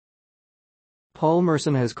Paul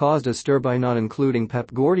Merson has caused a stir by not including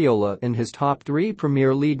Pep Guardiola in his top 3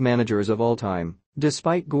 Premier League managers of all time,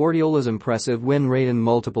 despite Guardiola's impressive win rate and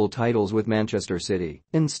multiple titles with Manchester City.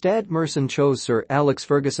 Instead, Merson chose Sir Alex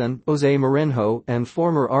Ferguson, Jose Mourinho, and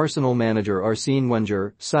former Arsenal manager Arsene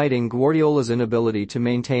Wenger, citing Guardiola's inability to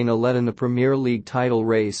maintain a lead in the Premier League title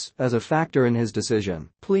race as a factor in his decision.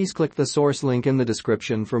 Please click the source link in the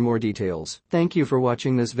description for more details. Thank you for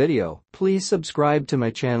watching this video. Please subscribe to my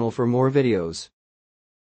channel for more videos.